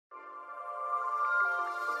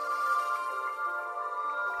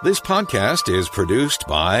This podcast is produced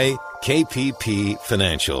by KPP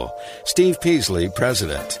Financial. Steve Peasley,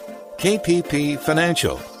 President. KPP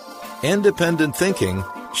Financial. Independent thinking,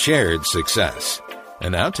 shared success.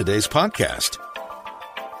 And now today's podcast.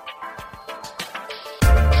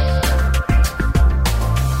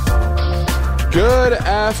 Good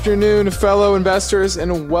afternoon, fellow investors,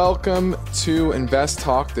 and welcome to Invest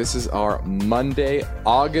Talk. This is our Monday,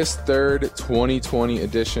 August 3rd, 2020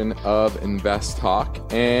 edition of Invest Talk.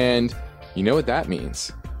 And you know what that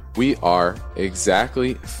means? We are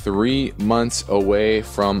exactly 3 months away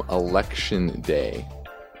from Election Day.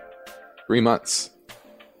 3 months.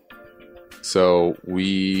 So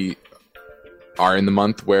we are in the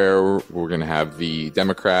month where we're going to have the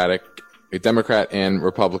Democrat and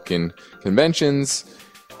Republican conventions,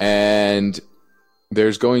 and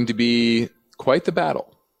there's going to be quite the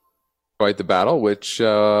battle, which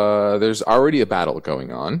there's already a battle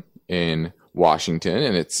going on in Washington,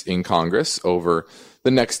 and it's in Congress over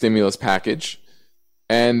the next stimulus package,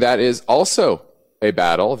 and that is also a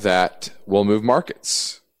battle that will move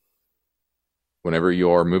markets. Whenever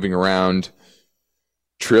you're moving around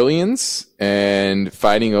trillions and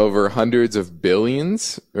fighting over hundreds of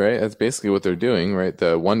billions, right? That's basically what they're doing, right?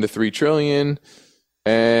 The 1 to 3 trillion,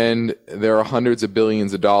 and there are hundreds of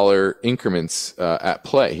billions of dollar increments at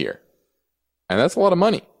play here. And that's a lot of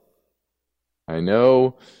money. I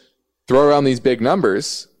know, throw around these big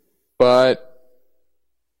numbers, but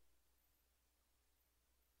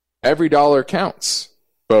every dollar counts,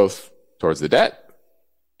 both towards the debt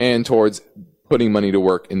and towards putting money to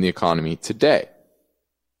work in the economy today.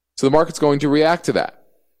 So the market's going to react to that.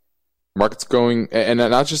 Market's going, and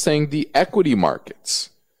I'm not just saying the equity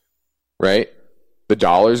markets, right? The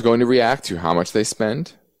dollar is going to react to how much they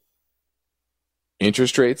spend.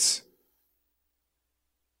 Interest rates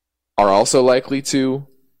are also likely to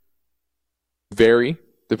vary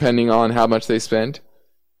depending on how much they spend.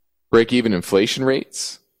 Break-even inflation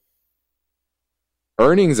rates.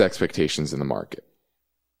 Earnings expectations in the market.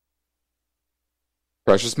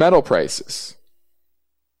 Precious metal prices.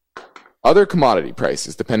 Other commodity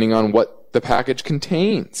prices, depending on what the package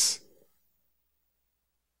contains.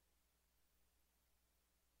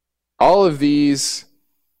 All of these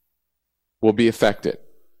will be affected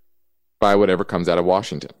by whatever comes out of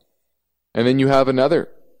Washington. And then you have another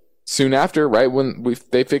soon after, right, when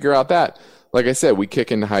they figure out that. Like I said, we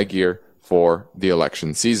kick into high gear for the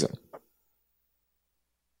election season.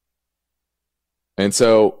 And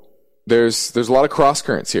so there's a lot of cross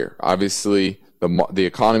currents here. Obviously, the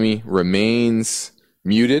economy remains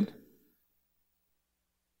muted,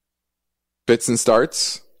 fits and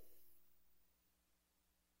starts,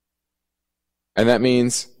 and that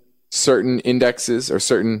means certain indexes or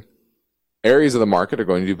certain areas of the market are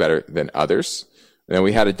going to do better than others. And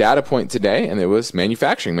we had a data point today, and it was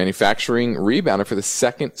manufacturing. Manufacturing rebounded for the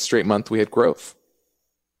second straight month we had growth.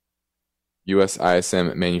 US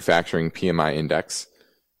ISM manufacturing PMI index,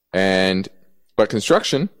 but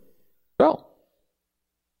construction fell.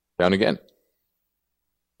 Down again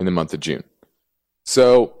in the month of June.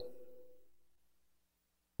 So,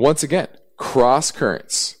 once again, cross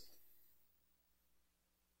currents.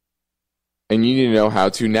 And you need to know how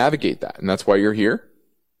to navigate that. And that's why you're here.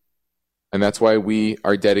 And that's why we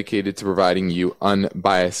are dedicated to providing you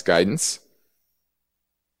unbiased guidance.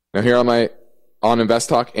 Now, here on Invest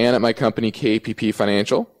Talk and at my company, KPP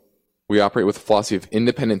Financial, we operate with a philosophy of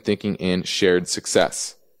independent thinking and shared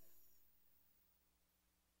success.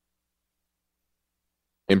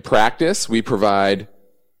 In practice, we provide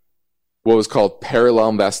what was called parallel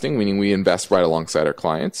investing, meaning we invest right alongside our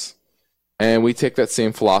clients. And we take that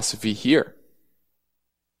same philosophy here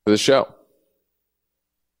for the show.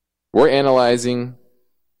 We're analyzing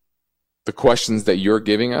the questions that you're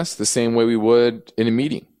giving us the same way we would in a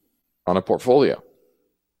meeting on a portfolio.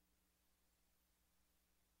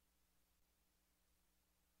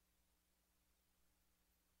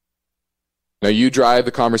 Now you drive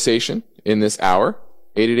the conversation in this hour.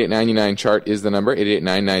 888-99-CHART is the number.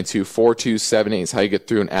 888-992-4278 is how you get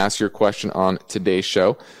through and ask your question on today's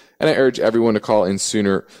show. And I urge everyone to call in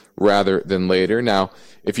sooner rather than later. Now,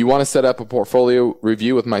 if you want to set up a portfolio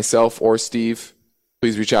review with myself or Steve,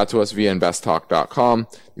 please reach out to us via investtalk.com.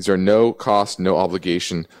 These are no cost, no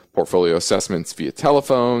obligation portfolio assessments via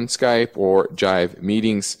telephone, Skype, or Jive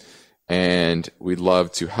meetings. And we'd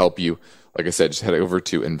love to help you. Like I said, just head over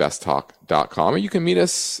to investtalk.com, or you can meet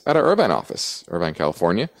us at our Irvine office, Irvine,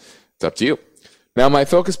 California. It's up to you. Now, my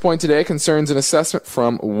focus point today concerns an assessment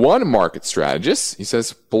from one market strategist. He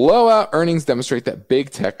says, blowout earnings demonstrate that big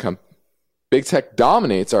tech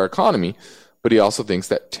dominates our economy, but he also thinks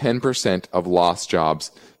that 10% of lost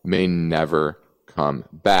jobs may never come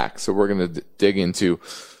back. So we're going to dig into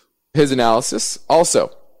his analysis.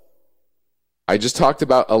 Also, I just talked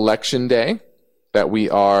about Election Day, that we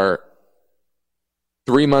are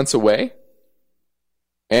 3 months away.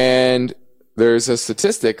 And there's a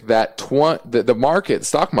statistic that the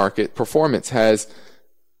stock market performance has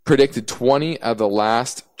predicted 20 of the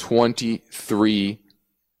last 23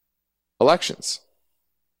 elections.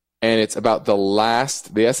 And it's about the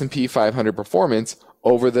S&P 500 performance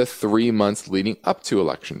over the 3 months leading up to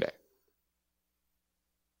Election Day.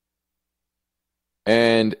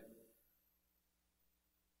 And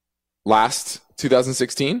last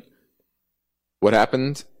 2016, what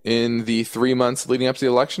happened in the 3 months leading up to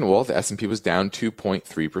the election? Well, the S&P was down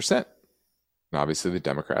 2.3%. And obviously the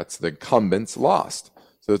Democrats, the incumbents, lost.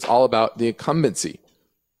 So it's all about the incumbency.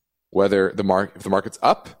 Whether if the market's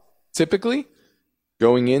up, typically,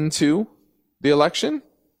 going into the election,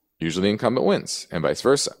 usually the incumbent wins, and vice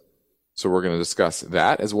versa. So we're going to discuss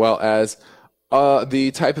that, as well as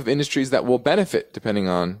the type of industries that will benefit depending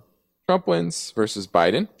on Trump wins versus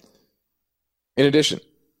Biden. In addition,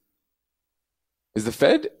 is the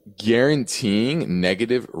Fed guaranteeing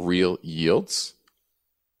negative real yields?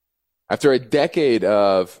 After a decade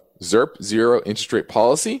of ZIRP, zero interest rate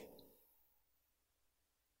policy,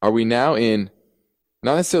 are we now in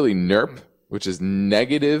not necessarily NIRP, which is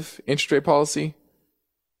negative interest rate policy?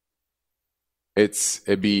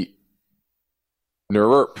 It'd be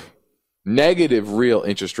NIRP, negative real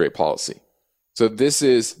interest rate policy. So this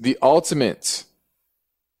is the ultimate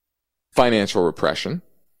financial repression.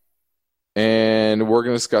 And we're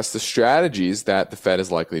going to discuss the strategies that the Fed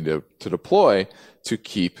is likely to deploy to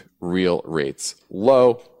keep real rates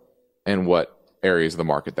low and what areas of the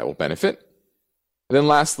market that will benefit. And then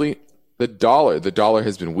lastly, the dollar. The dollar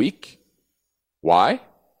has been weak. Why?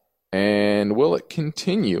 And will it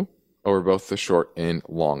continue over both the short and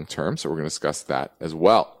long term? So we're going to discuss that as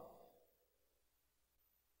well.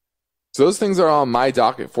 So those things are on my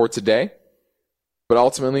docket for today. But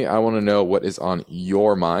ultimately, I want to know what is on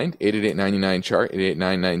your mind. 888-99-CHART,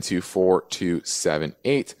 888-992-4278.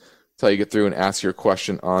 That's how you get through and ask your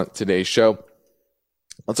question on today's show.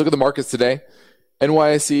 Let's look at the markets today.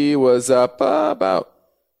 NYSE was up about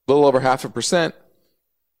a little over 0.5%.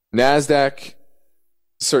 NASDAQ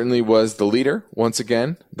certainly was the leader once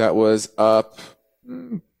again. That was up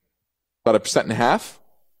about 1.5%.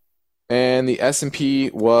 And the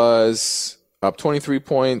S&P was up 23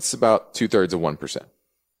 points, about 2/3 of 1%.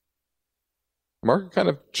 Market kind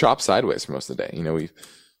of chopped sideways for most of the day. You know,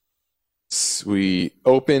 we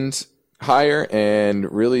opened higher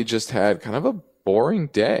and really just had kind of a boring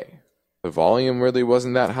day. The volume really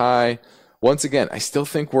wasn't that high. Once again, I still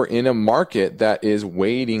think we're in a market that is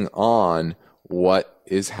waiting on what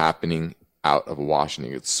is happening out of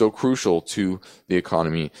Washington. It's so crucial to the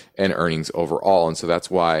economy and earnings overall. And so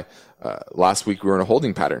that's why last week we were in a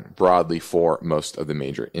holding pattern broadly for most of the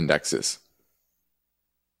major indexes.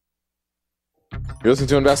 You're listening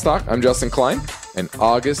to Invest Talk. I'm Justin Klein, and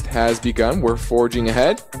August has begun. We're forging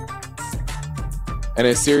ahead. And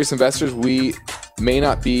as serious investors, we may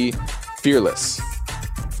not be fearless.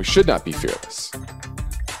 We should not be fearless.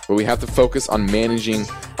 But we have to focus on managing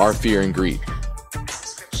our fear and greed.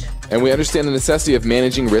 And we understand the necessity of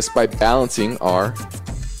managing risk by balancing our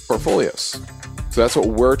portfolios. So that's what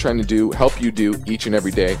we're trying to do, help you do each and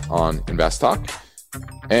every day on Invest Talk.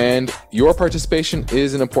 And your participation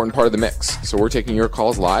is an important part of the mix. So we're taking your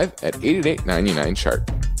calls live at 888-99-CHART.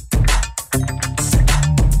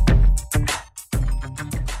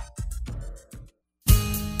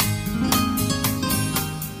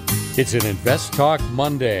 It's an Invest Talk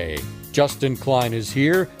Monday. Justin Klein is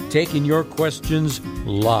here taking your questions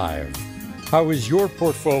live. How is your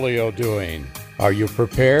portfolio doing? Are you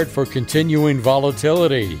prepared for continuing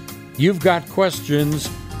volatility? You've got questions,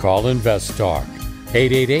 call Invest Talk.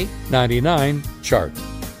 888-99-CHART.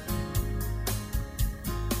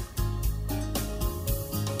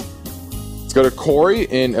 Let's go to Corey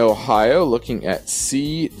in Ohio looking at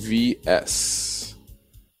CVS.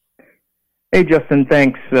 Hey, Justin,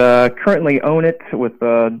 thanks. Currently own it with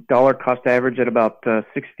a dollar cost average at about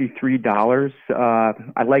 $63.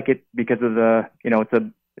 I like it because of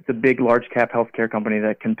it's a big, large cap healthcare company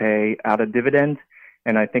that can pay out a dividend,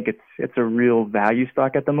 and I think it's a real value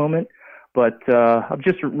stock at the moment. But I'm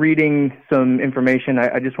just reading some information.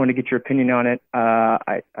 I just want to get your opinion on it.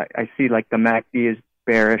 I see like the MACD is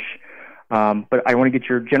bearish, but I want to get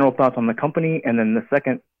your general thoughts on the company. And then the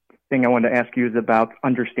second thing I wanted to ask you is about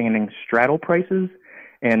understanding straddle prices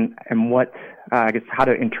and what I guess how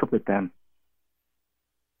to interpret them.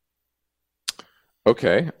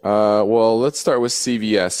 Okay. Well, let's start with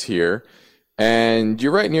CVS here. And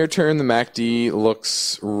you're right, near term, the MACD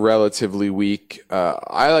looks relatively weak.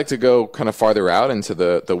 I like to go kind of farther out into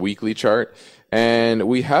the weekly chart. And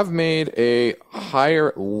we have made a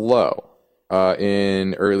higher low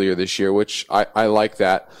in earlier this year, which I like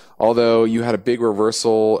that. Although you had a big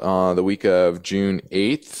reversal the week of June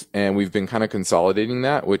 8th, and we've been kind of consolidating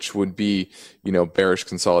that, which would be, bearish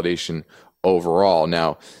consolidation overall.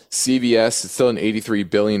 Now, CVS is still an $83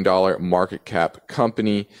 billion market cap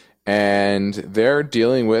company, and they're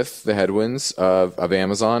dealing with the headwinds of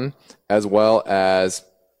Amazon, as well as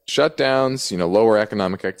shutdowns, lower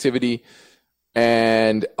economic activity,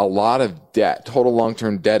 and a lot of debt. Total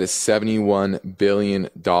long-term debt is $71 billion.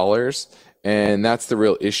 And that's the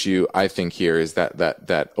real issue, I think, here is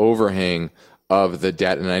that overhang of the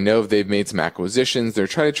debt. And I know they've made some acquisitions. They're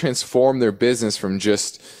trying to transform their business from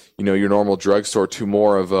just, your normal drugstore to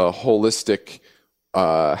more of a holistic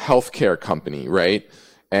healthcare company, right?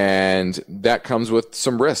 And that comes with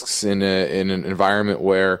some risks in an environment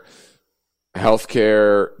where the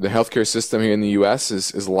healthcare system here in the U.S.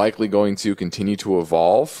 is likely going to continue to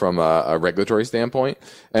evolve from a regulatory standpoint.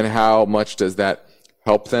 And how much does that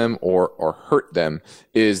help them or hurt them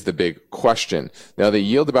is the big question. Now, they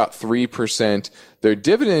yield about 3%. Their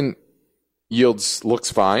dividend yields looks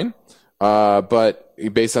fine, but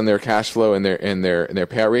based on their cash flow and their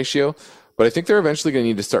payout ratio. But I think they're eventually going to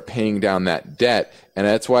need to start paying down that debt, and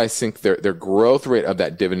that's why I think their growth rate of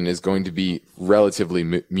that dividend is going to be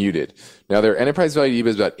relatively muted. Now, their enterprise value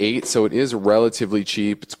is about 8, so it is relatively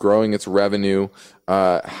cheap. It's growing its revenue.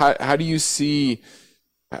 How do you see?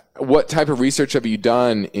 What type of research have you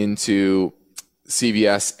done into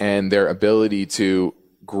CVS and their ability to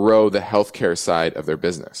grow the healthcare side of their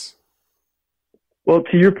business? Well,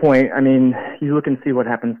 to your point, you look and see what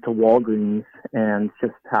happens to Walgreens and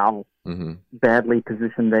just how badly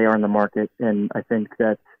positioned they are in the market. And I think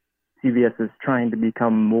that CVS is trying to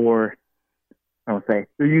become more, they're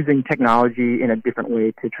using technology in a different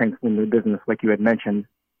way to transform their business, like you had mentioned.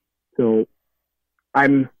 So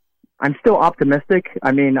I'm still optimistic.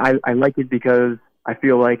 I like it because I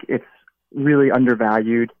feel like it's really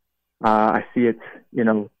undervalued. I see it's,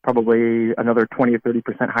 probably another 20 or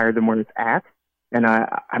 30% higher than where it's at. And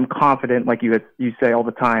I'm confident, like you say all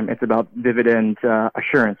the time, it's about dividend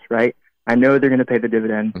assurance, right? I know they're going to pay the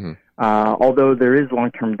dividend. Although there is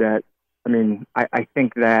long-term debt, I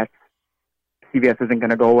think that CVS isn't going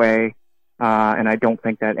to go away. And I don't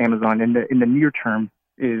think that Amazon in the near term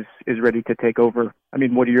is ready to take over.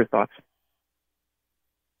 What are your thoughts?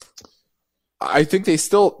 I think they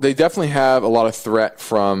definitely have a lot of threat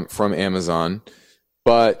from Amazon,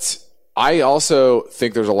 but I also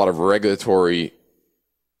think there's a lot of regulatory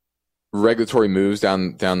moves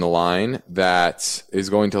down the line that is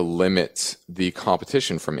going to limit the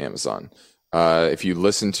competition from Amazon. If you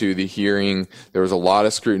listen to the hearing, there was a lot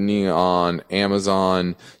of scrutiny on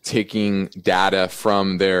Amazon taking data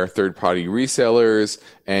from their third-party resellers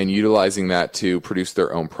and utilizing that to produce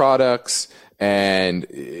their own products and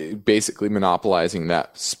basically monopolizing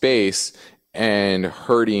that space and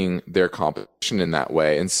hurting their competition in that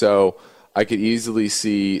way. And so I could easily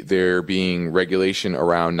see there being regulation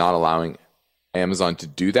around not allowing Amazon to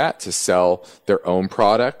do that, to sell their own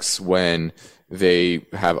products when they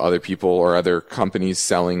have other people or other companies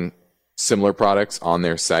selling similar products on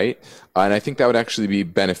their site. And I think that would actually be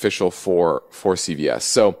beneficial for CVS.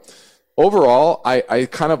 So overall, I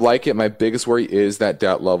kind of like it. My biggest worry is that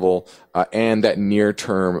debt level and that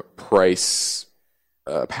near-term price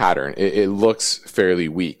pattern. It looks fairly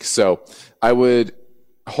weak. So I would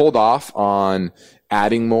hold off on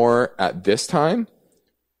adding more at this time.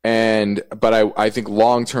 But I think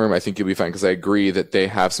long term, I think you'll be fine because I agree that they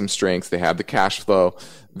have some strengths. They have the cash flow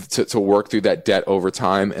to work through that debt over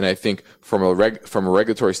time. And I think from a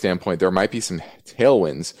regulatory standpoint, there might be some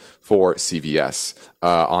tailwinds for CVS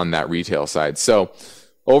on that retail side. So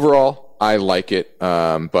overall, I like it,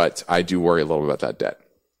 but I do worry a little bit about that debt.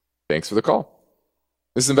 Thanks for the call.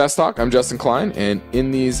 This is Invest Talk. I'm Justin Klein, and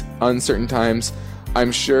in these uncertain times,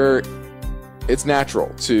 I'm sure it's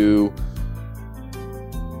natural to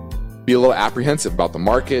be a little apprehensive about the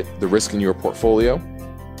market, the risk in your portfolio.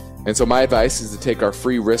 And so my advice is to take our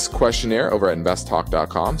free risk questionnaire over at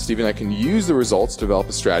investtalk.com. Steve and I can use the results to develop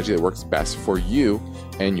a strategy that works best for you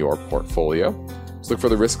and your portfolio. So look for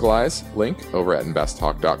the Riskalyze link over at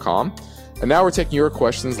investtalk.com. And now we're taking your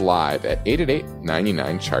questions live at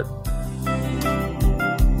 888-99-CHART.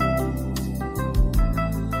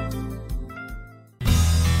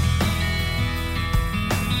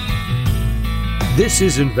 This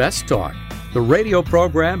is Invest Talk, the radio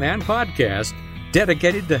program and podcast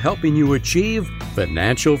dedicated to helping you achieve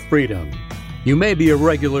financial freedom. You may be a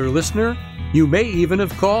regular listener, You may even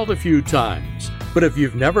have called a few times. But if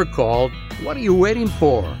you've never called, what are you waiting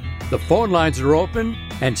for? The phone lines are open,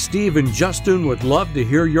 and Steve and Justin would love to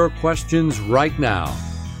hear your questions right now.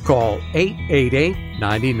 Call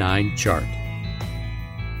 888-99-CHART.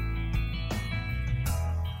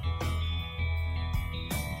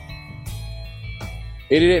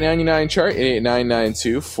 (888-99-CHART),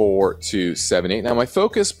 888-992-4278. Now, my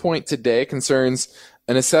focus point today concerns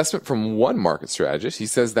an assessment from one market strategist. He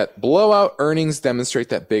says that blowout earnings demonstrate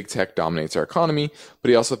that big tech dominates our economy, but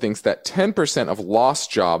he also thinks that 10% of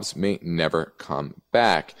lost jobs may never come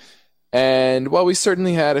back. And while we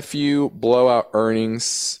certainly had a few blowout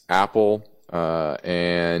earnings, Apple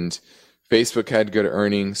and Facebook had good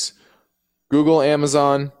earnings, Google,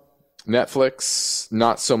 Amazon, Netflix,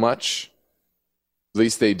 not so much. At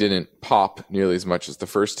least they didn't pop nearly as much as the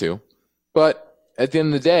first two. But at the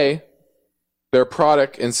end of the day, their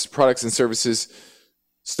products and services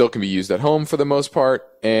still can be used at home for the most part,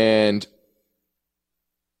 and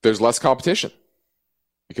there's less competition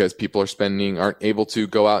because people aren't able to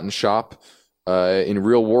go out and shop in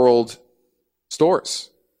real world stores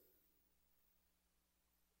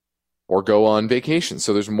or go on vacation.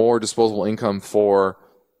 So there's more disposable income for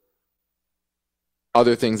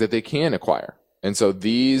other things that they can acquire. And so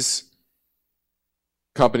these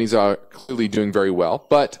companies are clearly doing very well,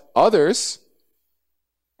 but others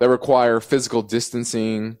that require physical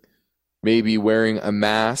distancing, maybe wearing a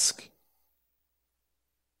mask,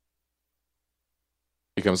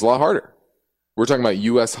 becomes a lot harder. We're talking about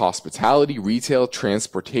U.S. hospitality, retail,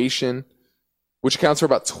 transportation, which accounts for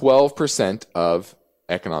about 12% of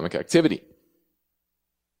economic activity.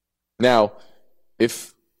 Now,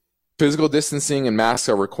 if physical distancing and masks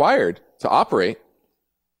are required to operate,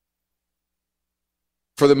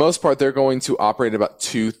 for the most part, they're going to operate at about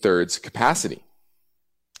 2/3 capacity.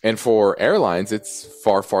 And for airlines, it's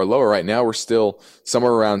far, far lower. Right now, we're still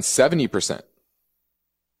somewhere around 70%.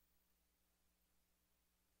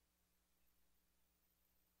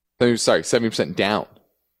 Sorry, 70% down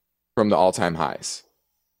from the all-time highs.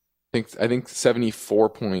 I think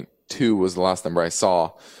 74.2 was the last number I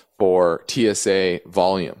saw for TSA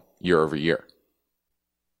volume year over year.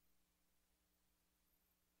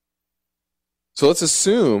 So let's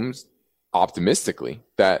assume, optimistically,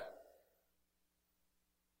 that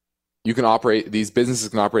these businesses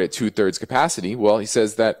can operate at 2/3 capacity. Well, he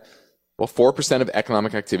says that, 4% of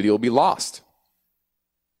economic activity will be lost.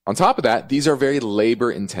 On top of that, these are very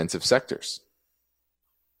labor-intensive sectors.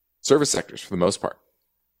 Service sectors, for the most part.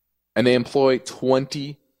 And they employ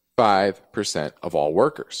 25% of all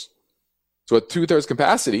workers. So at 2/3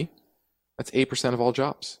 capacity, that's 8% of all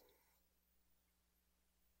jobs.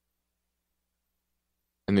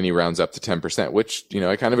 And then he rounds up to 10%, which,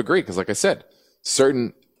 I kind of agree, because like I said,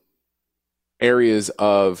 certain areas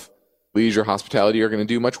of leisure hospitality are going to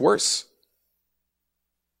do much worse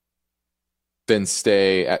than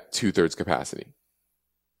stay at 2/3 capacity.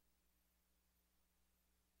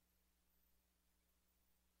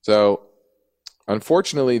 So,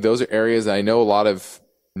 unfortunately, those are areas that I know a lot of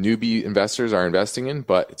newbie investors are investing in,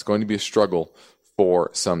 but it's going to be a struggle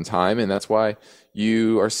for some time, and that's why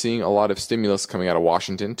you are seeing a lot of stimulus coming out of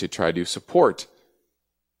Washington to try to support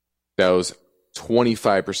those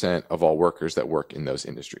 25% of all workers that work in those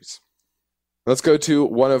industries. Let's go to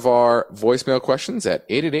one of our voicemail questions at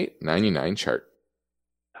 888-99-CHART.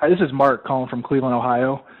 Hi, this is Mark calling from Cleveland,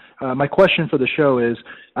 Ohio. My question for the show is,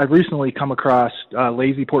 I've recently come across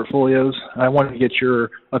lazy portfolios. I wanted to get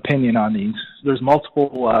your opinion on these. There's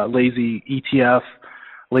multiple lazy ETF,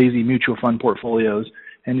 lazy mutual fund portfolios,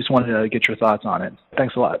 and just wanted to get your thoughts on it.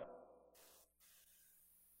 Thanks a lot.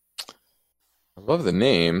 I love the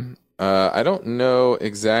name. I don't know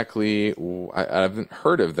exactly. I haven't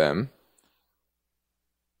heard of them.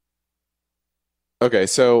 Okay,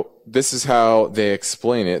 so this is how they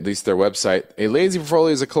explain it, at least their website. A lazy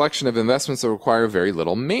portfolio is a collection of investments that require very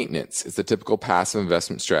little maintenance. It's the typical passive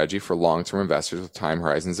investment strategy for long-term investors with time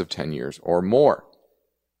horizons of 10 years or more.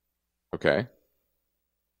 Okay?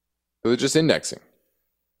 So they're just indexing.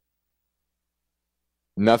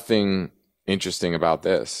 Nothing interesting about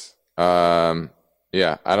this.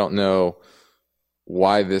 Yeah, I don't know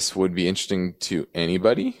why this would be interesting to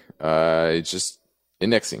anybody. It's just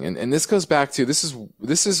indexing. And this goes back to, this is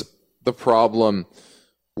the problem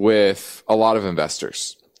with a lot of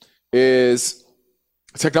investors, is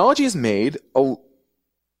technology has made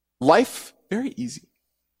life very easy.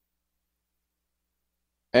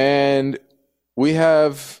 And we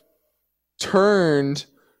have turned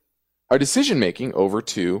our decision making over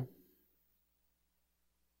to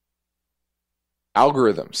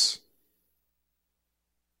algorithms.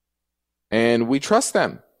 And we trust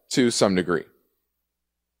them to some degree.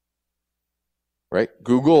 Right?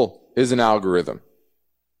 Google is an algorithm.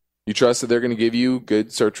 You trust that they're going to give you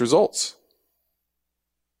good search results.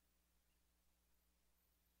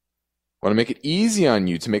 Want to make it easy on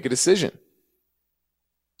you to make a decision.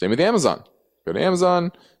 Same with Amazon. Go to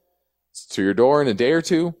Amazon, it's to your door in a day or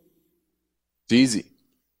two. It's easy.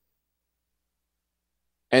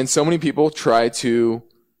 And so many people try to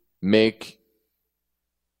make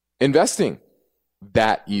investing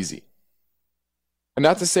that easy. And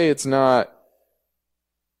not to say it's not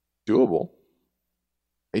doable.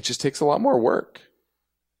 It just takes a lot more work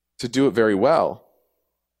to do it very well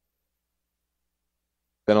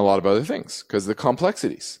than a lot of other things because of the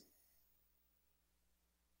complexities.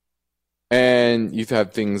 And you've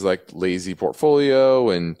had things like lazy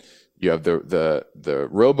portfolio, and you have the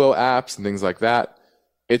robo apps and things like that.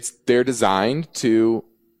 They're designed to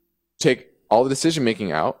take all the decision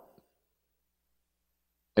making out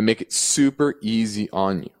and make it super easy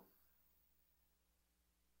on you.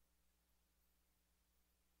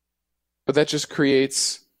 But that just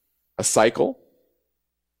creates a cycle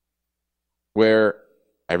where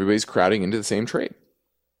everybody's crowding into the same trade.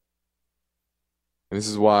 And this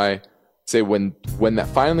is why, say, when that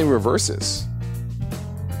finally reverses,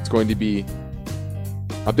 it's going to be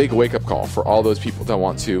a big wake-up call for all those people that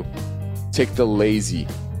want to take the lazy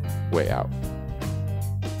way out.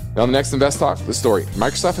 Now, on the next Invest Talk, the story.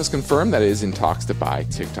 Microsoft has confirmed that it is in talks to buy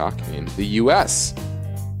TikTok in the U.S.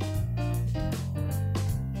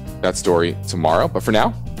 That story tomorrow. But for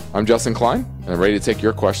now, I'm Justin Klein, and I'm ready to take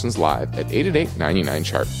your questions live at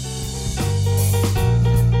 888-99-CHART.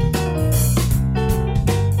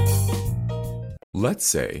 Let's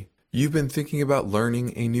say you've been thinking about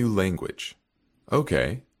learning a new language.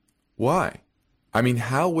 Okay, why? I mean,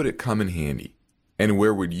 how would it come in handy? And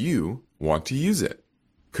where would you want to use it?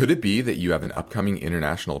 Could it be that you have an upcoming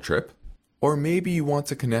international trip? Or maybe you want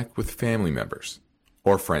to connect with family members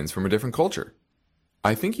or friends from a different culture?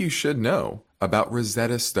 I think you should know about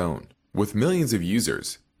Rosetta Stone. With millions of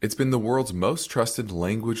users, it's been the world's most trusted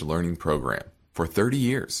language learning program for 30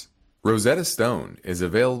 years. Rosetta Stone is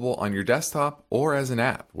available on your desktop or as an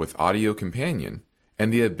app with audio companion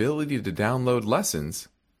and the ability to download lessons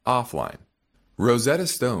offline. Rosetta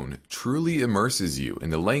Stone truly immerses you in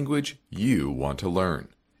the language you want to learn.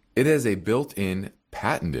 It has a built-in,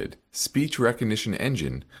 patented speech recognition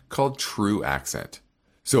engine called True Accent.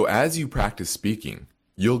 So as you practice speaking,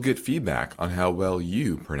 you'll get feedback on how well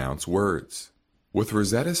you pronounce words. With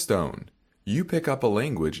Rosetta Stone, you pick up a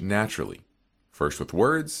language naturally, first with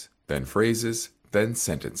words, then phrases, then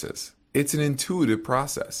sentences. It's an intuitive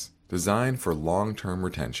process designed for long-term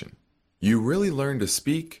retention. You really learn to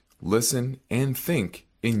speak, listen, and think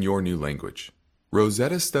in your new language.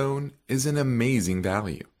 Rosetta Stone is an amazing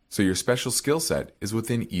value, so your special skill set is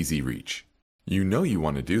within easy reach. You know you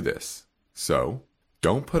want to do this, so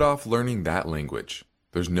don't put off learning that language.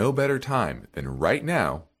 There's no better time than right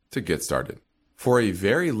now to get started. For a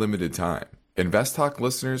very limited time, Invest Talk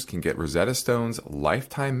listeners can get Rosetta Stone's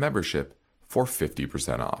lifetime membership for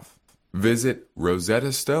 50% off. Visit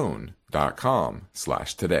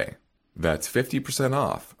rosettastone.com/today. That's 50%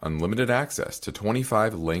 off unlimited access to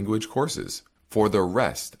 25 language courses for the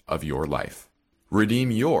rest of your life.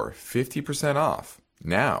 Redeem your 50% off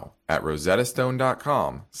now at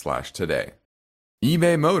rosettastone.com/today.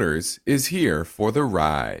 eBay Motors is here for the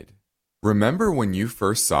ride. Remember when you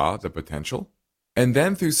first saw the potential? And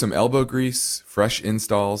then through some elbow grease, fresh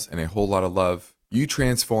installs, and a whole lot of love, you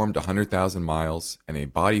transformed 100,000 miles and a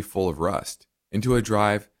body full of rust into a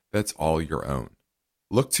drive that's all your own.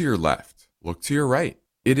 Look to your left. Look to your right.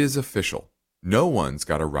 It is official. No one's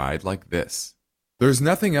got a ride like this. There's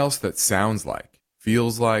nothing else that sounds like,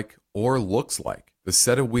 feels like, or looks like the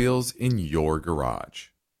set of wheels in your garage.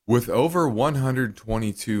 With over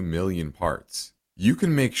 122 million parts, you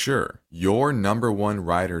can make sure your number one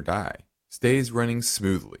ride or die stays running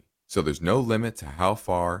smoothly, so there's no limit to how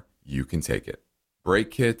far you can take it.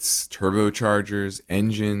 Brake kits, turbochargers,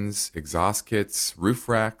 engines, exhaust kits, roof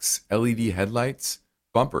racks, LED headlights,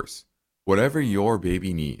 bumpers, whatever your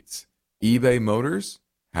baby needs, eBay Motors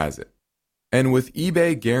has it. And with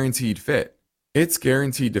eBay Guaranteed Fit, it's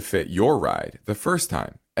guaranteed to fit your ride the first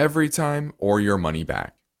time, every time, or your money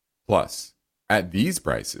back. Plus, at these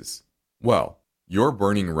prices, well, you're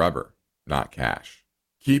burning rubber, not cash.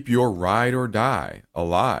 Keep your ride or die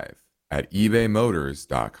alive at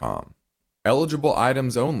ebaymotors.com. Eligible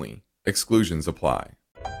items only. Exclusions apply.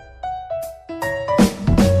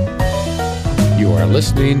 You are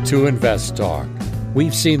listening to Invest Talk.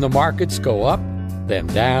 We've seen the markets go up, then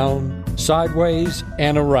down, sideways,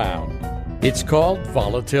 and around. It's called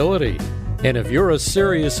volatility. And if you're a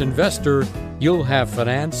serious investor, you'll have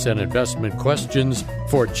finance and investment questions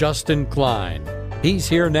for Justin Klein. He's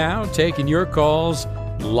here now taking your calls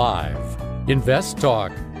live. Invest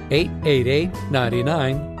Talk,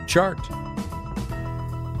 888-99-CHART.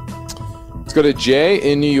 Let's go to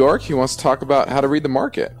Jay in New York. He wants to talk about how to read the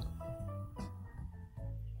market.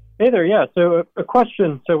 Hey there, yeah. So a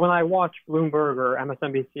question. So when I watch Bloomberg or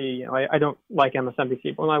MSNBC, I don't like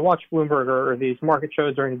MSNBC, but when I watch Bloomberg or these market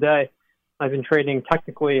shows during the day, I've been trading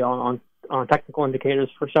technically on technical indicators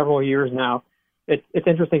for several years now. It's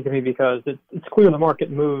interesting to me because it's clear the market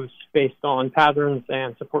moves based on patterns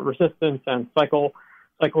and support resistance and cycle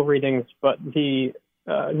readings, but the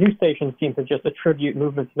news stations seem to just attribute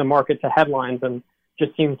movements in the market to headlines and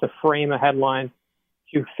just seem to frame a headline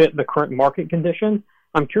to fit the current market condition.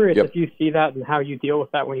 I'm curious if you see that and how you deal with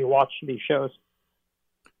that when you watch these shows.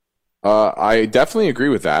 I definitely agree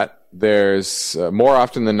with that. There's more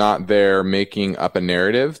often than not, they're making up a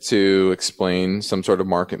narrative to explain some sort of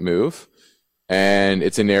market move. And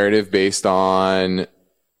it's a narrative based on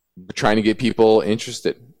trying to get people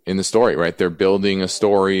interested in the story, right? They're building a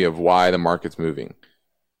story of why the market's moving.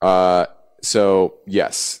 So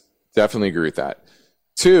yes, definitely agree with that.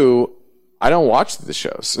 Two, I don't watch the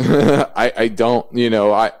shows. I don't,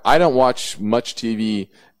 I don't watch much TV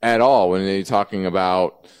at all when they're talking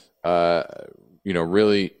about,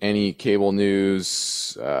 really any cable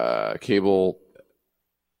news,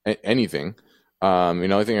 anything. The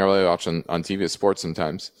only thing I really watch on TV is sports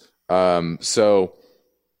sometimes. So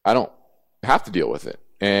I don't have to deal with it.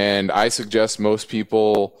 And I suggest most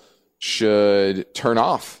people should turn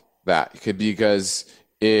off that because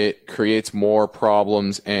it creates more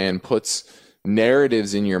problems and puts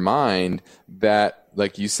narratives in your mind that,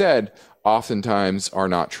 like you said, oftentimes are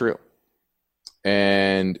not true.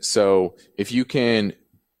 And so if you can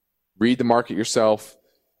read the market yourself,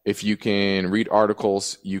 if you can read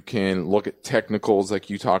articles, you can look at technicals like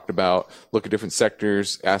you talked about, look at different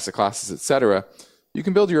sectors, asset classes, etc., you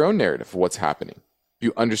can build your own narrative of what's happening.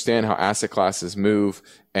 You understand how asset classes move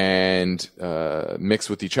and mix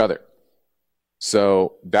with each other.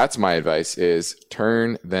 So that's my advice, is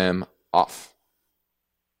turn them off.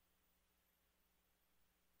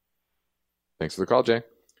 Thanks for the call, Jay.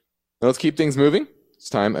 Now let's keep things moving. It's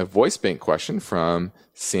time a voice bank question from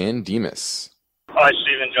San Dimas. Hi,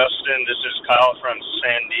 Steve and Justin. This is Kyle from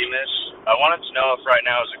San Dimas. I wanted to know if right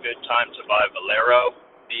now is a good time to buy Valero,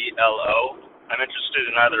 VLO. I'm interested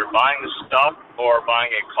in either buying the stock or buying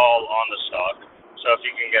a call on the stock. So if you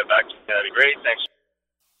can get back to me, that'd be great. Thanks.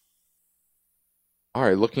 All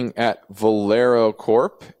right, looking at Valero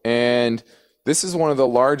Corp, and this is one of the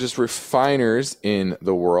largest refiners in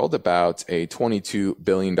the world, about a $22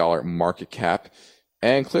 billion market cap.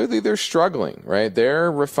 And clearly they're struggling, right? They're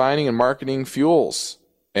refining and marketing fuels,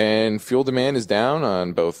 and fuel demand is down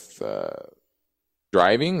on both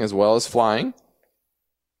driving as well as flying.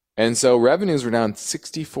 And so revenues were down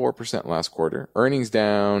 64% last quarter. Earnings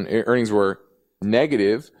were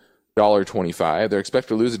negative $1.25. They're expected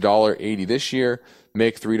to lose $1.80 this year,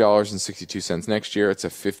 make $3.62 next year. It's a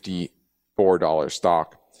 $54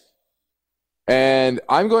 stock. And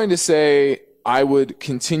I'm going to say I would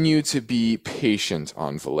continue to be patient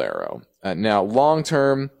on Valero. Now, long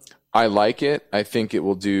term, I like it. I think it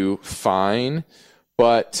will do fine.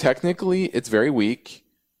 But technically, it's very weak.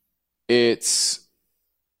 It's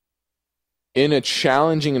in a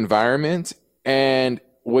challenging environment. And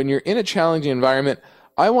when you're in a challenging environment,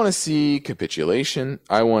 I want to see capitulation.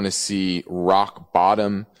 I want to see rock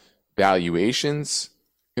bottom valuations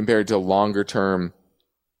compared to longer term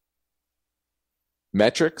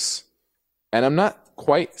metrics. And I'm not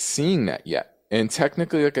quite seeing that yet. And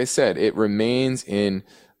technically, like I said, it remains in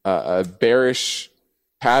a bearish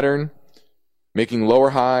pattern, making lower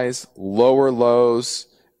highs, lower lows.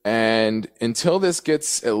 And until this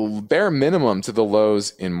gets a bare minimum to the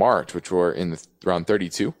lows in March, which were in around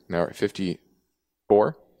 32, now we're at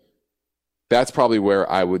 54, that's probably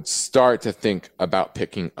where I would start to think about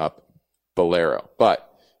picking up Valero.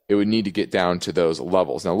 But it would need to get down to those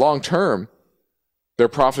levels. Now, long term, their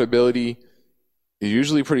profitability is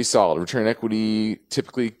usually pretty solid. Return on equity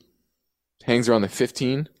typically hangs around the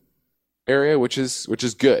 15 area, which is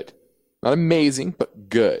good. Not amazing, but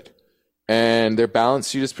good. And their balance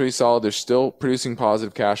sheet is pretty solid. They're still producing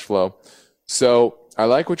positive cash flow. So I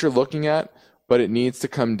like what you're looking at, but it needs to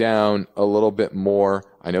come down a little bit more.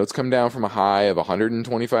 I know it's come down from a high of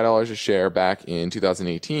 $125 a share back in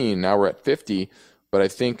 2018. Now we're at 50, but I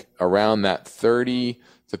think around that 30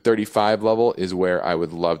 to 35 level is where I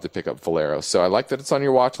would love to pick up Valero. So I like that it's on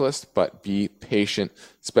your watch list, but be patient,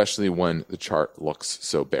 especially when the chart looks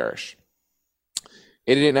so bearish.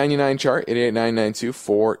 8899 chart,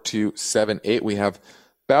 888-992-4278. We have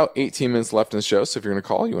about 18 minutes left in the show, so if you're going to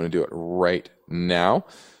call, you want to do it right now.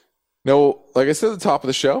 Now, like I said at the top of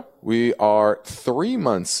the show, we are 3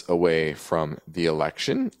 months away from the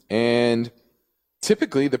election, and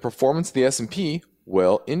typically the performance of the S&P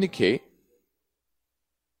will indicate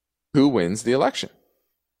who wins the election.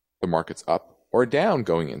 The market's up or down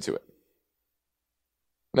going into it.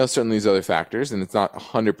 Now, certainly there's other factors, and it's not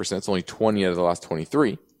 100%. It's only 20 out of the last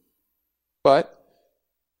 23. But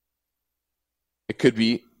it could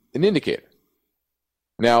be an indicator.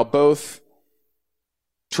 Now, both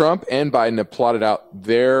Trump and Biden have plotted out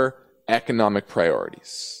their economic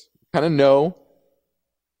priorities. Kind of know,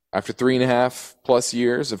 after 3.5 plus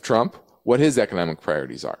years of Trump, what his economic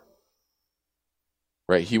priorities are.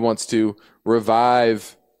 Right? He wants to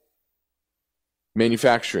revive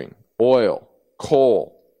manufacturing, oil,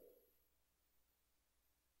 coal.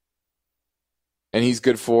 And he's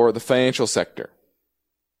good for the financial sector,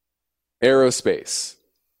 aerospace.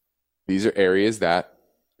 These are areas that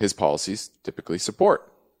his policies typically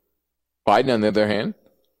support. Biden, on the other hand,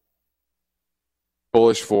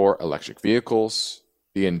 bullish for electric vehicles,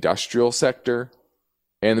 the industrial sector,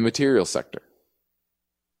 and the material sector.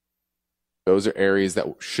 Those are areas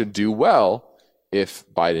that should do well if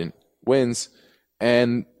Biden wins.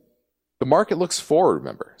 And the market looks forward,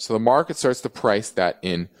 remember. So the market starts to price that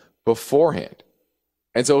in beforehand.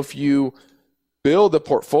 And so if you build a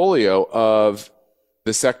portfolio of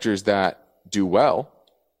the sectors that do well,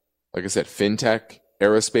 like I said, fintech,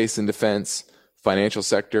 aerospace and defense, financial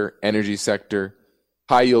sector, energy sector,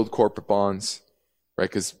 high yield corporate bonds, right?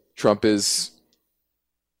 Because Trump is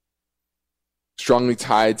strongly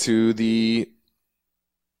tied to the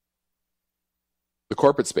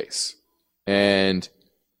corporate space. And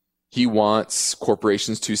he wants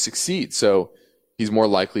corporations to succeed. So he's more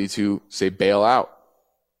likely to, say, bail out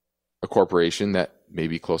a corporation that may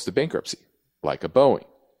be close to bankruptcy, like a Boeing.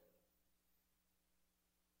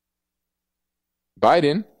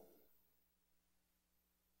 Biden,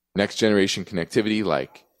 next generation connectivity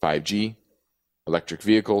like 5G, electric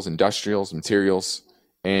vehicles, industrials, materials,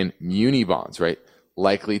 and muni bonds, right?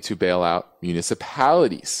 Likely to bail out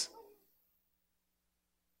municipalities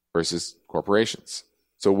versus corporations.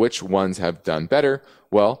 So which ones have done better?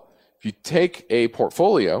 Well, if you take a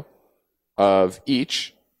portfolio of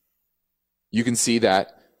each, you can see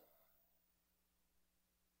that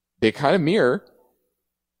they kind of mirror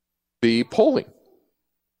the polling.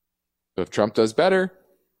 So if Trump does better,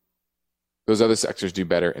 those other sectors do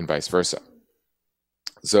better and vice versa.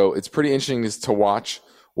 So it's pretty interesting to watch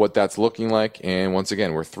what that's looking like. And once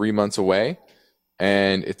again, we're 3 months away,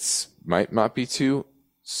 and it's might not be too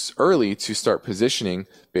early to start positioning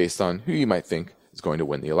based on who you might think is going to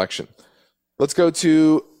win the election. Let's go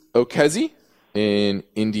to Okezi in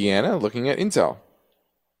Indiana, looking at Intel.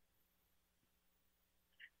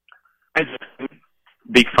 Hi, Justin.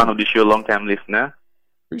 Big fan of the show, long-time listener.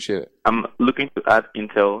 Appreciate it. I'm looking to add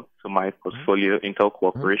Intel to my portfolio, Intel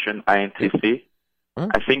Corporation, INTC.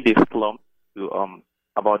 I think they slumped to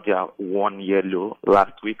about their 1 year low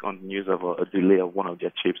last week on news of a delay of one of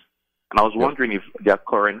their chips. And I was wondering if their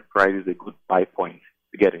current price is a good buy point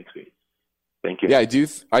to get into it. Thank you. Yeah,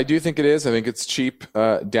 I do think it is. I think it's cheap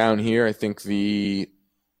down here. I think the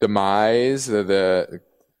demise,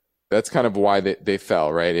 that's kind of why they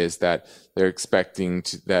fell, right? Is that they're expecting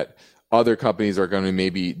that other companies are going to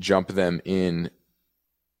maybe jump them in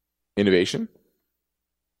innovation,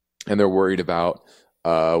 and they're worried about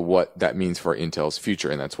what that means for Intel's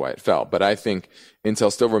future, and that's why it fell. But I think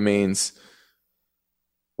Intel still remains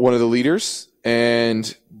one of the leaders,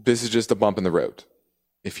 and this is just a bump in the road.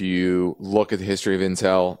 If you look at the history of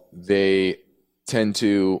Intel, they tend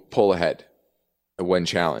to pull ahead when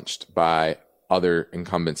challenged by other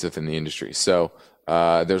incumbents within the industry. So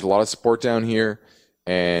there's a lot of support down here,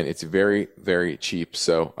 and it's very, very cheap.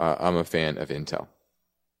 So I'm a fan of Intel.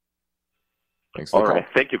 Thanks for the call. All right.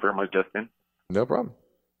 Thank you very much, Justin. No problem.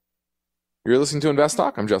 You're listening to Invest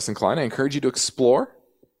Talk. I'm Justin Klein. I encourage you to explore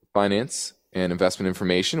finance and investment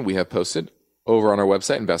information we have posted over on our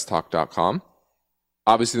website, investtalk.com.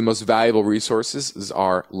 Obviously, the most valuable resources is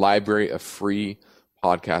our library of free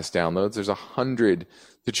podcast downloads. There's 100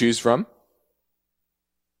 to choose from,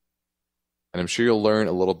 and I'm sure you'll learn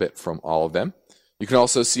a little bit from all of them. You can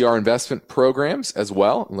also see our investment programs as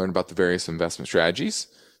well and learn about the various investment strategies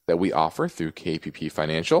that we offer through KPP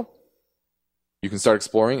Financial. You can start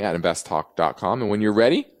exploring at investtalk.com, and when you're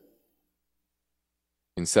ready, you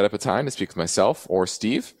can set up a time to speak with myself or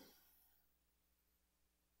Steve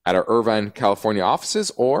at our Irvine, California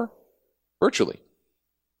offices or virtually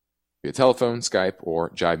via telephone, Skype, or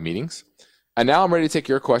Jive meetings. And now I'm ready to take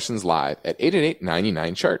your questions live at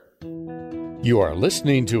 888-99-CHART. You are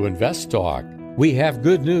listening to Invest Talk. We have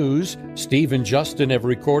good news. Steve and Justin have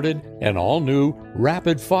recorded an all-new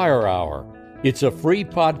Rapid Fire Hour. It's a free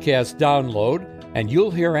podcast download, and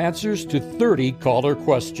you'll hear answers to 30 caller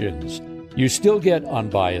questions. You still get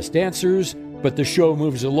unbiased answers, but the show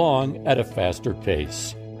moves along at a faster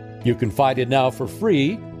pace. You can find it now for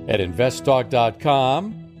free at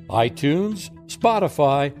investtalk.com, iTunes,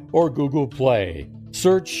 Spotify, or Google Play.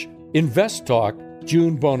 Search Invest Talk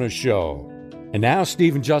June Bonus Show. And now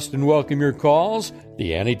Steve and Justin welcome your calls.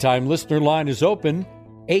 The Anytime Listener line is open,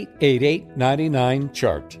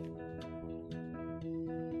 888-99-CHART.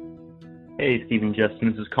 Hey, Steve and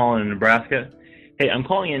Justin. This is Colin in Nebraska. Hey, I'm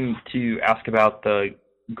calling in to ask about the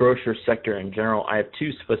grocer sector in general. I have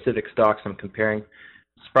two specific stocks I'm comparing,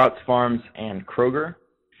 Sprouts Farms and Kroger.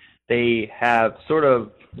 They have sort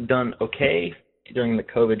of done okay during the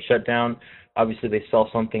COVID shutdown. Obviously, they sell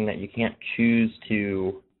something that you can't choose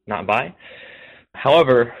to not buy.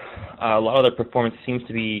 However, a lot of their performance seems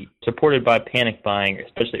to be supported by panic buying,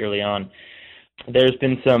 especially early on. There's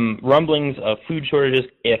been some rumblings of food shortages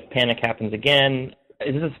if panic happens again.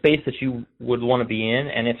 Is this a space that you would want to be in?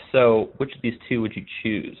 And if so, which of these two would you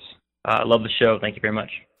choose? I love the show. Thank you very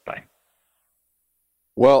much. Bye.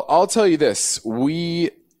 Well, I'll tell you this.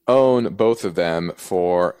 We own both of them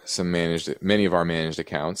for many of our managed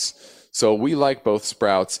accounts. So we like both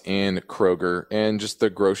Sprouts and Kroger and just the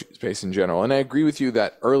grocery space in general. And I agree with you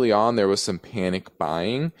that early on there was some panic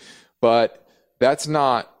buying, but that's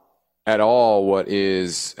not at all what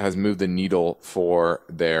has moved the needle for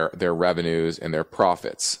their revenues and their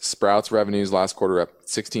profits. Sprouts revenues last quarter up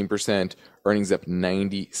 16%, earnings up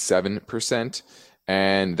 97%.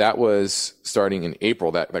 And that was starting in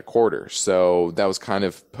April, that quarter. So that was kind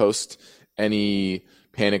of post any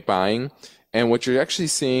panic buying. And what you're actually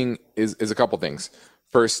seeing is a couple things.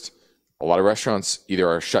 First, a lot of restaurants either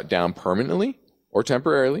are shut down permanently or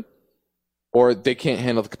temporarily, or they can't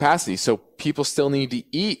handle the capacity. So people still need to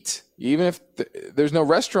eat. Even if there's no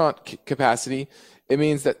restaurant capacity, it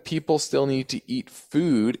means that people still need to eat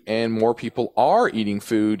food, and more people are eating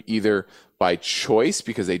food either by choice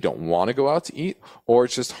because they don't want to go out to eat, or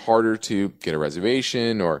it's just harder to get a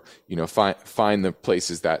reservation or find the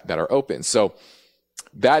places that are open. So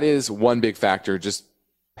that is one big factor, just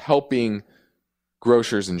helping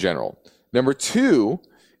grocers in general. Number two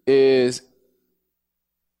is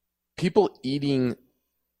people eating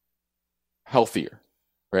healthier,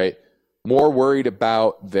 right? More worried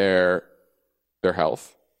about their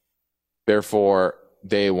health. Therefore,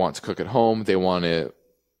 they want to cook at home. They want to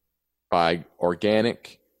buy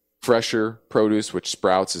organic, fresher produce, which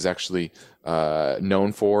Sprouts is actually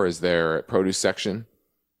known for as their produce section.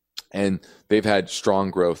 And they've had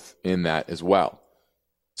strong growth in that as well.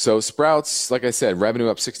 So Sprouts, like I said, revenue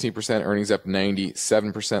up 16%, earnings up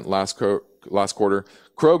 97% last quarter.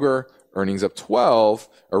 Kroger, revenue up 12,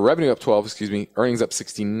 earnings up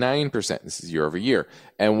 69%. This is year over year.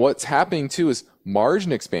 And what's happening too is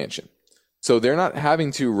margin expansion. So they're not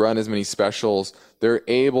having to run as many specials. They're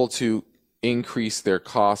able to increase their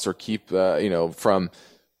costs or keep, from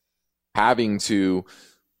having to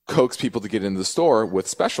coax people to get into the store with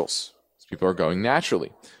specials. People are going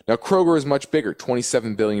naturally. Now, Kroger is much bigger,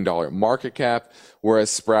 $27 billion market cap, whereas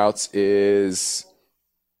Sprouts is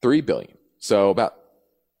 $3 billion. So about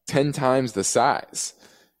 10 times the size.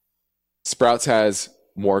 Sprouts has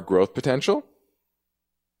more growth potential,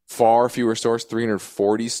 far fewer stores,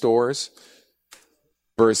 340 stores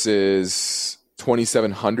versus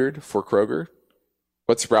 2,700 for Kroger.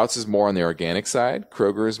 But Sprouts is more on the organic side.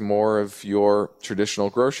 Kroger is more of your traditional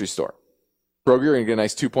grocery store. Kroger, you're going to get a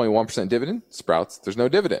nice 2.1% dividend. Sprouts, there's no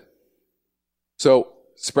dividend. So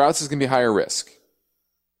Sprouts is going to be higher risk.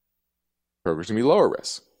 Kroger's going to be lower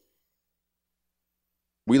risk.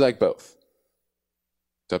 We like both.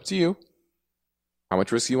 It's up to you how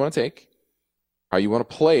much risk you want to take, how you want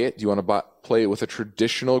to play it. Do you want to play it with a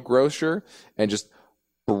traditional grocer and just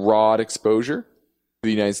broad exposure to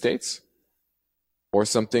the United States? Or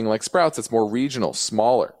something like Sprouts that's more regional,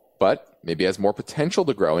 smaller, but maybe has more potential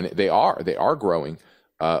to grow, and they are growing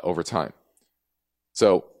over time.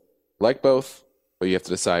 So, like both, but you have to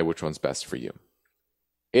decide which one's best for you.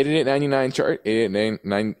 888-99-CHART,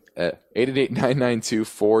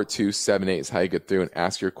 888-992-4278 is how you get through and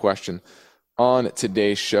ask your question on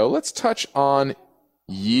today's show. Let's touch on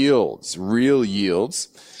yields, real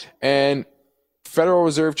yields. And Federal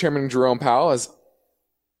Reserve Chairman Jerome Powell has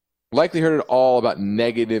likely heard it all about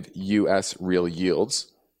negative U.S. real yields.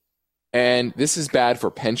 And this is bad for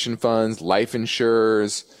pension funds, life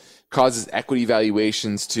insurers, causes equity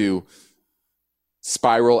valuations to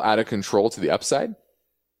spiral out of control to the upside,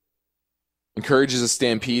 encourages a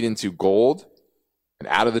stampede into gold and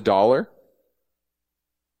out of the dollar,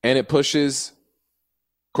 and it pushes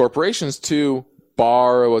corporations to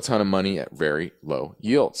borrow a ton of money at very low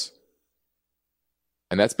yields.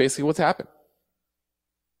 And that's basically what's happened.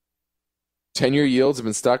 10-year yields have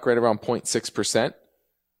been stuck right around 0.6%,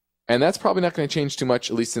 and that's probably not going to change too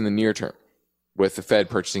much, at least in the near term, with the Fed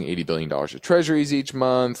purchasing $80 billion of treasuries each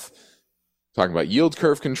month, talking about yield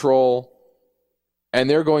curve control, and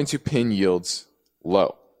they're going to pin yields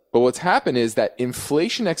low. But what's happened is that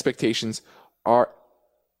inflation expectations are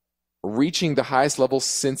reaching the highest levels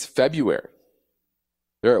since February.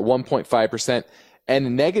 They're at 1.5%,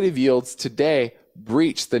 and negative yields today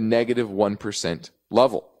breached the negative 1%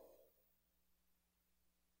 level.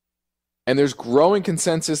 And there's growing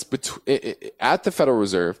consensus at the Federal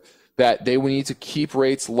Reserve that they will need to keep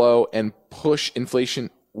rates low and push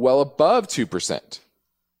inflation well above 2%.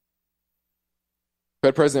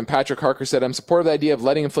 Fed President Patrick Harker said, "I'm supportive of the idea of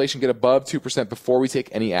letting inflation get above 2% before we take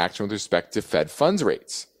any action with respect to Fed funds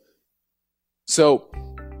rates." So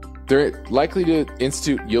they're likely to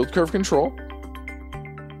institute yield curve control,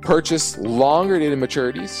 purchase longer dated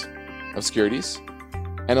maturities of securities,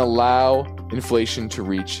 and allow inflation to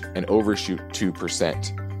reach and overshoot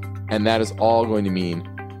 2%. And that is all going to mean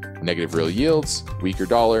negative real yields, weaker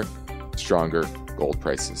dollar, stronger gold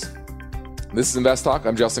prices. This is Invest Talk.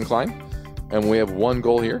 I'm Justin Klein, and we have one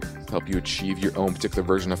goal here to help you achieve your own particular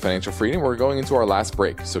version of financial freedom. We're going into our last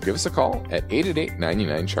break, so give us a call at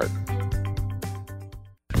 888-99-CHART.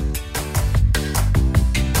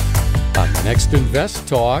 On Next Invest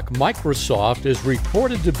Talk, Microsoft is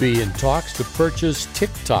reported to be in talks to purchase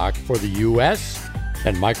TikTok for the U.S.,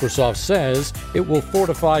 and Microsoft says it will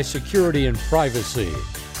fortify security and privacy.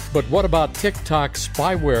 But what about TikTok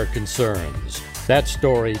spyware concerns? That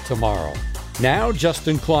story tomorrow. Now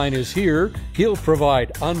Justin Klein is here. He'll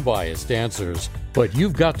provide unbiased answers, but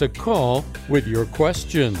you've got to call with your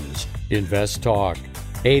questions. Invest Talk,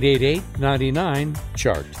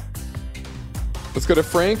 888-99-CHART. Let's go to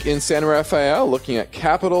Frank in San Rafael looking at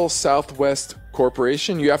Capital Southwest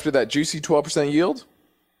Corporation. You after that juicy 12% yield?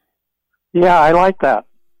 Yeah, I like that.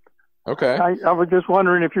 Okay. I was just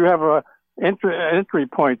wondering if you have a entry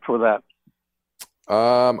point for that.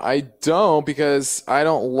 I don't, because I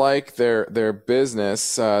don't like their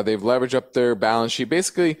business. They've leveraged up their balance sheet.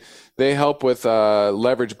 Basically, they help with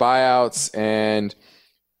leverage buyouts, and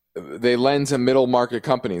they lend to middle market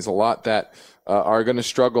companies, a lot that are going to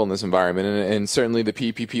struggle in this environment. And certainly the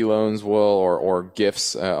PPP loans will, or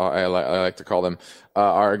gifts, I like to call them,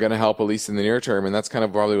 are going to help at least in the near term. And that's kind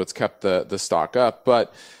of probably what's kept the stock up.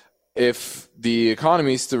 But if the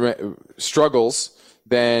economy struggles,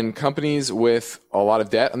 then companies with a lot of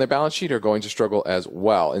debt on their balance sheet are going to struggle as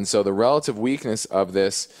well. And so the relative weakness of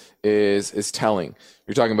this is telling.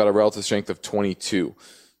 You're talking about a relative strength of 22.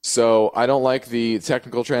 So I don't like the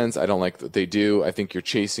technical trends. I don't like what they do. I think you're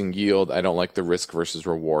chasing yield. I don't like the risk versus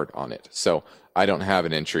reward on it. So I don't have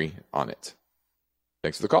an entry on it.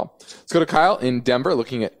 Thanks for the call. Let's go to Kyle in Denver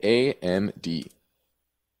looking at AMD.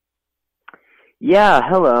 Yeah,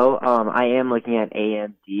 hello. I am looking at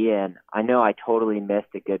AMD, and I know I totally missed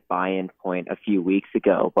a good buy-in point a few weeks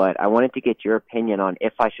ago, but I wanted to get your opinion on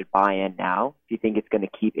if I should buy in now, if you think it's going to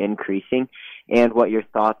keep increasing, and what your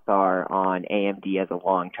thoughts are on AMD as a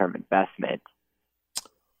long-term investment.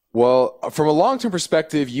 Well, from a long-term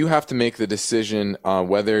perspective, you have to make the decision on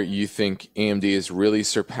whether you think AMD is really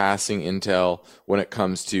surpassing Intel when it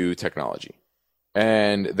comes to technology.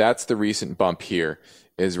 And that's the recent bump here.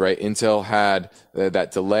 Is right. Intel had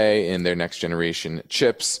that delay in their next generation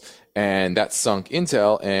chips, and that sunk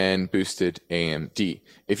Intel and boosted AMD.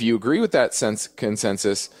 If you agree with that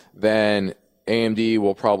consensus, then AMD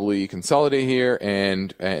will probably consolidate here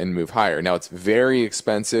and move higher. Now, it's very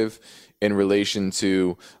expensive in relation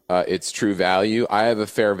to its true value. I have a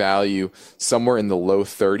fair value somewhere in the low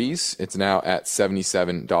 30s. It's now at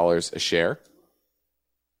 $77 a share.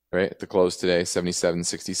 Right at the close today,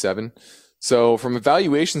 $77.67. So from a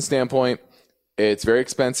valuation standpoint, it's very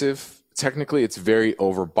expensive. Technically, it's very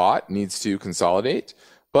overbought, needs to consolidate,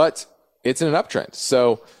 but it's in an uptrend.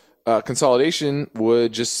 So consolidation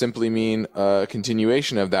would just simply mean a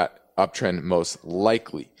continuation of that uptrend most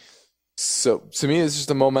likely. So to me, it's just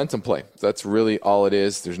a momentum play. That's really all it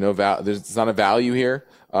is. There's no there's not a value here,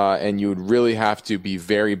 and you would really have to be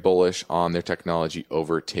very bullish on their technology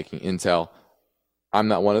overtaking Intel. I'm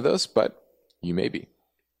not one of those, but you may be.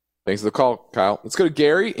 Thanks for the call, Kyle. Let's go to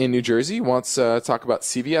Gary in New Jersey. He wants to talk about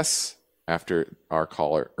CVS after our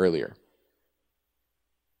caller earlier.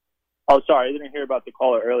 Oh, sorry, I didn't hear about the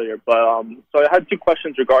caller earlier, but so I had two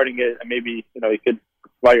questions regarding it, and maybe you could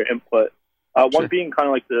provide your input. One being kind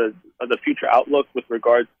of like the future outlook with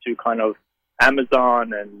regards to kind of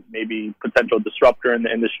Amazon and maybe potential disruptor in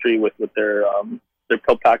the industry with their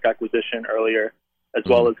PillPack acquisition earlier, as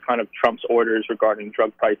well as kind of Trump's orders regarding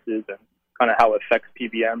drug prices and kind of how it affects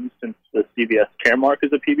PBMs since the CVS Caremark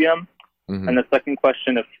is a PBM. And the second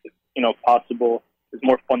question, if possible, is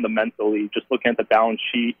more fundamentally just looking at the balance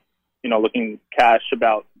sheet. Looking cash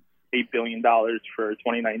about $8 billion for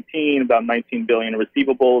 2019, about $19 billion in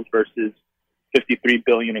receivables versus $53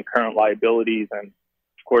 billion in current liabilities, and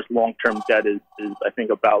of course, long-term debt is I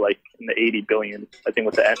think about like in the $80 billion. I think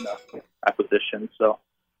with the Aetna acquisition. So.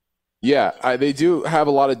 Yeah, they do have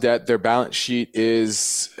a lot of debt. Their balance sheet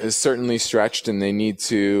is certainly stretched, and they need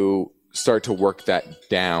to start to work that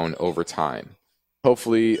down over time.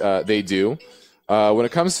 Hopefully, they do. When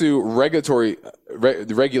it comes to regulation,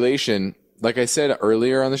 like I said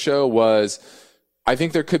earlier on the show, I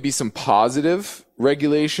think there could be some positive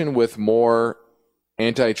regulation with more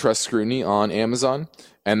antitrust scrutiny on Amazon,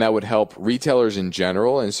 and that would help retailers in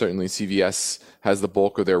general, and certainly CVS has the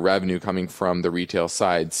bulk of their revenue coming from the retail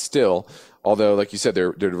side still, although, like you said,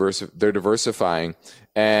 they're diversifying,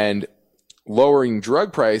 and lowering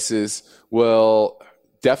drug prices will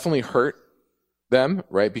definitely hurt them,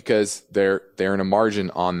 right? Because they're in a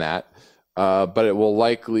margin on that, but it will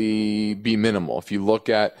likely be minimal. If you look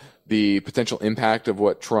at the potential impact of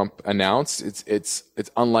what Trump announced, it's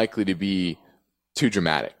unlikely to be too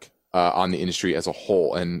dramatic on the industry as a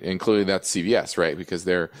whole, and clearly that's CVS, right? Because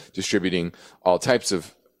they're distributing all types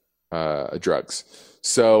of drugs.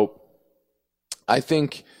 So I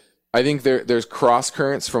think there's cross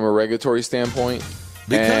currents from a regulatory standpoint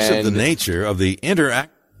because of the nature of the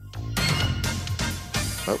interact.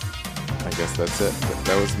 Oh, I guess that's it.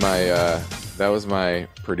 That was my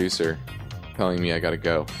producer telling me I gotta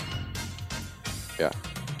go. Yeah.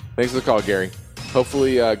 Thanks for the call, Gary.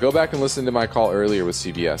 Hopefully, go back and listen to my call earlier with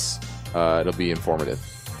CBS. It'll be informative.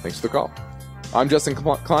 Thanks for the call. I'm Justin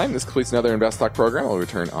Klein. This completes another Invest Talk program. I'll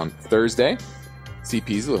return on Thursday. Steve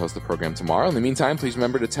Peasley will host the program tomorrow. In the meantime, please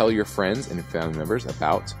remember to tell your friends and family members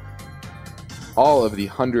about all of the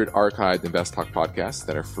 100 archived Invest Talk podcasts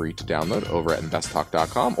that are free to download over at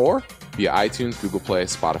investtalk.com or via iTunes, Google Play,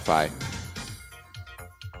 Spotify,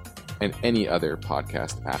 and any other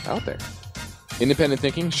podcast app out there. Independent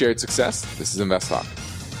thinking, shared success. This is Invest Talk.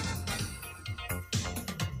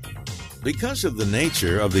 Because of the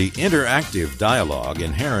nature of the interactive dialogue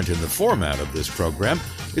inherent in the format of this program,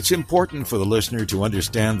 it's important for the listener to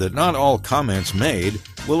understand that not all comments made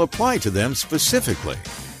will apply to them specifically.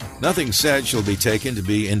 Nothing said shall be taken to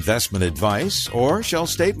be investment advice, or shall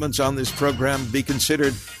statements on this program be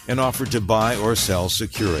considered an offer to buy or sell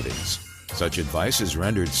securities. Such advice is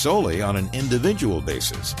rendered solely on an individual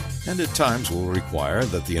basis, and at times will require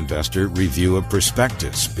that the investor review a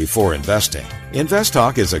prospectus before investing. Invest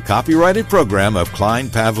Talk is a copyrighted program of Klein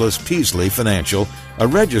Pavlis Peasley Financial, a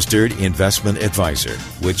registered investment advisor,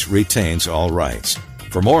 which retains all rights.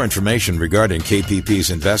 For more information regarding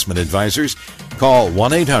KPP's investment advisors, call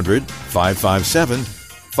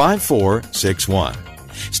 1-800-557-5461.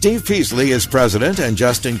 Steve Peasley is President and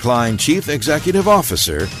Justin Klein, Chief Executive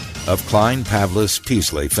Officer of Klein Pavlis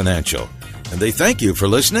Peasley Financial. And they thank you for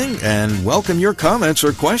listening and welcome your comments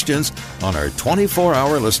or questions on our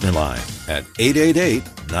 24-hour listener line at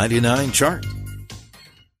 888-99-CHART.